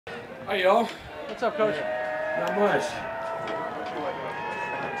Hi, y'all. What's up, Coach? Not much.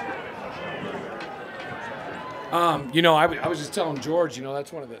 I was just telling George,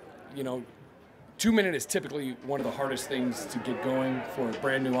 that's one of the, 2 minute is typically one of the hardest things to get going for a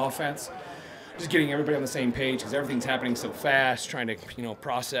brand new offense. Just getting everybody on the same page because everything's happening so fast, trying to,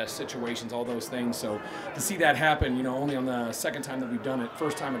 process situations, all those things. So to see that happen, only on the second time that we've done it,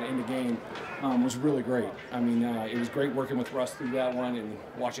 first time at the end of the game, was really great. I mean, it was great working with Russ through that one and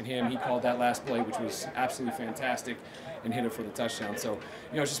watching him. He called that last play, which was absolutely fantastic, and hit it for the touchdown. So,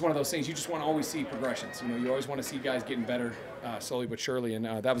 it's just one of those things. You just want to always see progressions. You always want to see guys getting better slowly but surely, and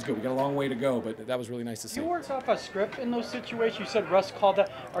that was good. We got a long way to go, but that was really nice to see. You worked off a script in those situations. You said Russ called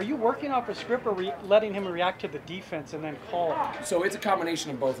that. Are you working off a script or letting him react to the defense and then call it? So it's a combination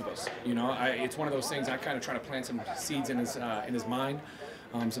of both of us. It's one of those things. I kind of try to plant some seeds in his mind.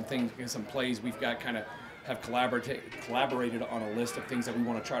 Some things, some plays we've got kind of have collaborated on a list of things that we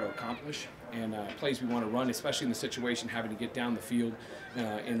want to try to accomplish, and plays we want to run, especially in the situation having to get down the field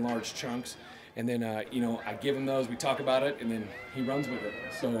in large chunks. And then, I give him those, we talk about it, and then he runs with it.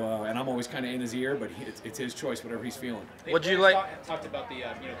 So, and I'm always kind of in his ear, but it's his choice, whatever he's feeling. What'd you like? Talked about the,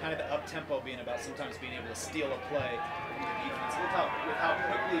 kind of the up-tempo being about sometimes being able to steal a play from the defense. With how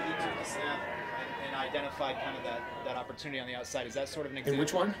quickly he took the snap and identified kind of that opportunity on the outside. Is that sort of an example? And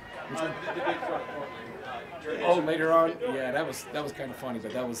which one? The big front Portland. Oh, later on, yeah, that was kind of funny,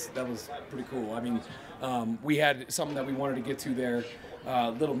 but that was pretty cool. I mean, we had something that we wanted to get to there.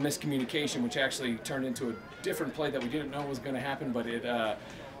 Little miscommunication, which actually turned into a different play that we didn't know was going to happen, but it,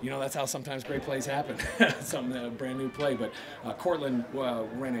 that's how sometimes great plays happen. A brand new play, but Cortland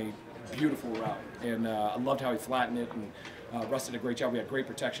ran a beautiful route, and I loved how he flattened it, and Russ did a great job. We had great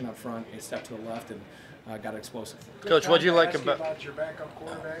protection up front. He stepped to the left and got explosive. Coach, what do you like about your backup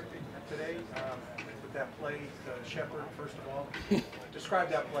quarterback today with that play, Shepherd, first of all? Describe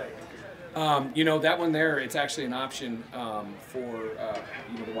that play. That one there, it's actually an option for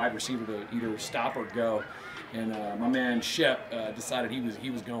the wide receiver to either stop or go. And my man Shep decided he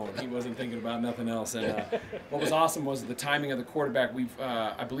was going. He wasn't thinking about nothing else. And what was awesome was the timing of the quarterback.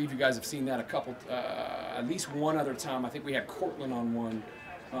 I believe you guys have seen that a couple, at least one other time. I think we had Cortland on one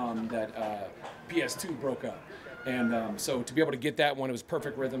that PS2 broke up. And so to be able to get that one, it was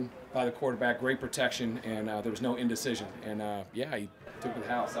perfect rhythm by the quarterback, great protection, and there was no indecision. And he took it to the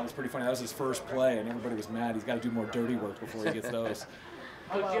house. That was pretty funny. That was his first play, and everybody was mad. He's got to do more dirty work before he gets those.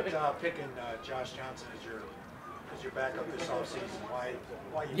 How about picking Josh Johnson as your backup this offseason? Why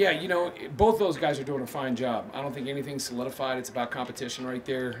both those guys are doing a fine job. I don't think anything's solidified. It's about competition right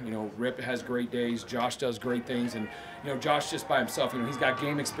there. Rip has great days. Josh does great things, and Josh just by himself. He's got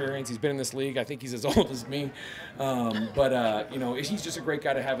game experience. He's been in this league. I think he's as old as me, but he's just a great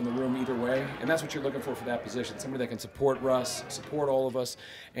guy to have in the room either way, and that's what you're looking for that position. Somebody that can support Russ, support all of us,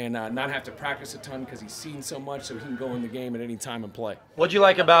 and not have to practice a ton because he's seen so much, so he can go in the game at any time and play. What'd you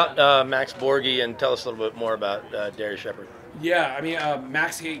like about Max Borghi, and tell us a little bit more about Darrius Shepherd? Yeah, I mean,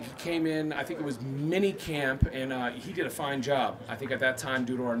 Max, he came in, I think it was mini camp, and he did a fine job. I think at that time,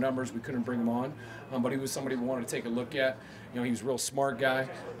 due to our numbers, we couldn't bring him on, but he was somebody we wanted to take a look at. He was a real smart guy,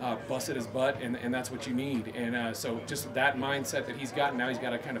 busted his butt, and that's what you need. And so just that mindset that he's got, now he's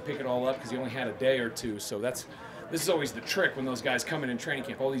got to kind of pick it all up because he only had a day or two. So this is always the trick when those guys come in training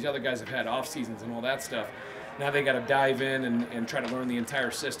camp. All these other guys have had off seasons and all that stuff. Now they got to dive in and try to learn the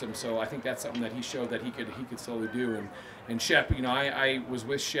entire system. So I think that's something that he showed that he could slowly do. And Shep, I was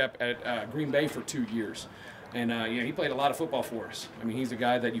with Shep at Green Bay for 2 years, and he played a lot of football for us. I mean, he's a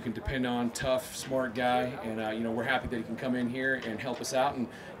guy that you can depend on, tough, smart guy, and we're happy that he can come in here and help us out. And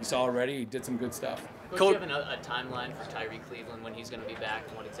you saw already he did some good stuff. Coach, do you have a timeline for Tyree Cleveland, when he's going to be back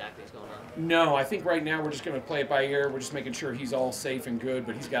and what exactly is going on? No, I think right now we're just going to play it by ear. We're just making sure he's all safe and good,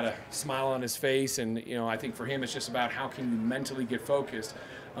 but he's got a smile on his face. And, I think for him it's just about how can you mentally get focused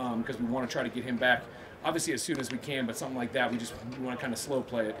because we want to try to get him back, obviously, as soon as we can, but something like that, we want to kind of slow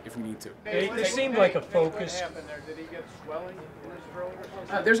play it if we need to. It seemed like a focus. Did he get swelling in his throat or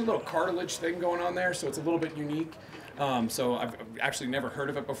something? There's a little cartilage thing going on there, so it's a little bit unique. So I've actually never heard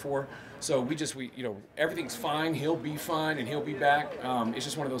of it before. So everything's fine. He'll be fine, and he'll be back. It's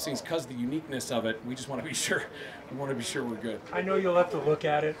just one of those things because the uniqueness of it. We just want to be sure. We want to be sure we're good. I know you'll have to look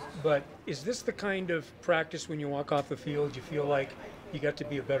at it, but is this the kind of practice when you walk off the field you feel like you got to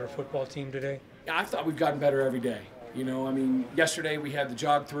be a better football team today? I thought we've gotten better every day. Yesterday we had the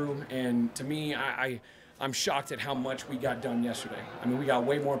jog through, and to me, I'm shocked at how much we got done yesterday. I mean, we got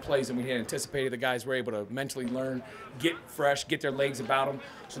way more plays than we had anticipated. The guys were able to mentally learn, get fresh, get their legs about them,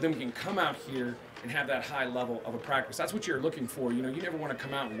 so then we can come out here and have that high level of a practice. That's what you're looking for. You never want to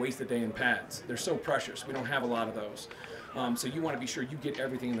come out and waste a day in pads. They're so precious. We don't have a lot of those. So you want to be sure you get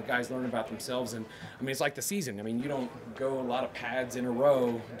everything and the guys learn about themselves. And I mean, it's like the season. I mean, you don't go a lot of pads in a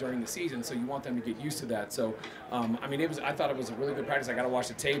row during the season, so you want them to get used to that. So, I mean, I thought it was a really good practice. I got to watch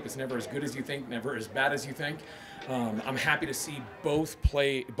the tape. It's never as good as you think, never as bad as you think. I'm happy to see both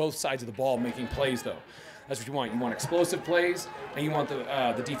sides of the ball making plays, though. That's what you want. You want explosive plays, and you want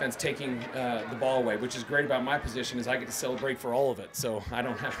the defense taking the ball away, which is great about my position is I get to celebrate for all of it. So I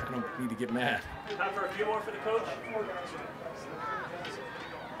don't need to get mad. Time for a few more for the coach.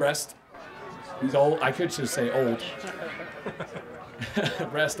 Rest. He's old. I could just say old.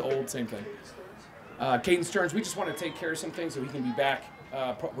 Rest, old, same thing. Caden Stearns, we just want to take care of some things so he can be back.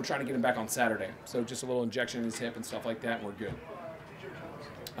 We're trying to get him back on Saturday. So just a little injection in his hip and stuff like that, and we're good.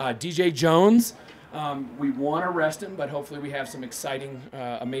 DJ Jones. We want to rest him, but hopefully we have some exciting,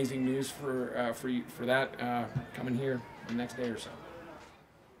 amazing news for that coming here the next day or so.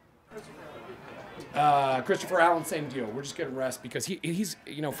 Christopher Allen, same deal. We're just going to rest because he's,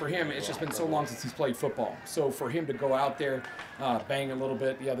 for him, it's just been so long since he's played football. So for him to go out there, bang a little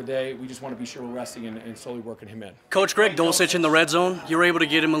bit the other day, we just want to be sure we're resting and slowly working him in. Coach, Greg Dulcich in the red zone, you're able to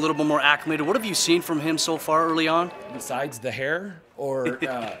get him a little bit more acclimated. What have you seen from him so far early on? Besides the hair or...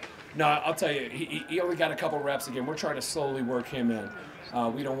 No, I'll tell you, he only got a couple reps again. We're trying to slowly work him in.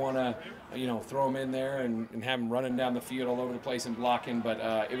 We don't want to, throw him in there and have him running down the field all over the place and blocking. But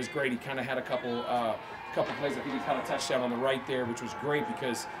it was great. He kind of had a couple plays. I think he caught a touchdown on the right there, which was great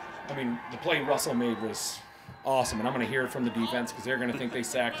because, I mean, the play Russell made was awesome. And I'm going to hear it from the defense because they're going to think they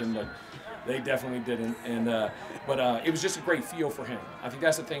sacked him, but they definitely didn't. And but it was just a great feel for him. I think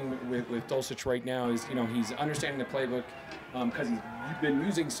that's the thing with Dulcich right now is, he's understanding the playbook because he's been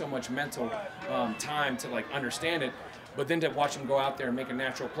using so much mental time to understand it. But then to watch him go out there and make a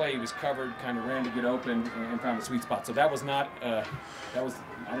natural play, he was covered, kind of ran to get open, and found the sweet spot. So that was not, I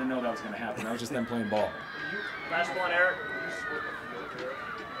didn't know that was going to happen. That was just them playing ball. Last one, Eric.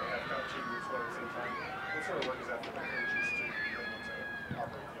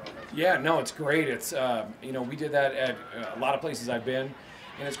 Yeah, no, it's great. It's, we did that at a lot of places I've been.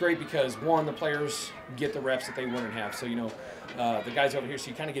 And it's great because, one, the players get the reps that they wouldn't have. So, the guys over here, so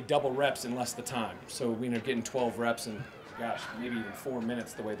you kind of get double reps in less the time. So we end up getting 12 reps in, maybe even 4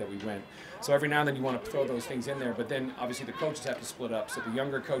 minutes the way that we went. So every now and then you want to throw those things in there. But then, obviously, the coaches have to split up. So the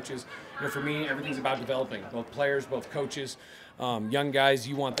younger coaches, for me, everything's about developing. Both players, both coaches. Young guys,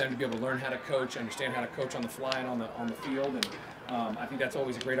 you want them to be able to learn how to coach, understand how to coach on the fly and on the field. And I think that's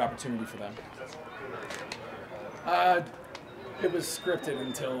always a great opportunity for them. It was scripted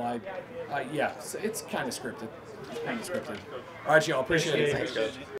until yeah, so it's kind of scripted. All right, y'all, appreciate it. Thanks, Coach.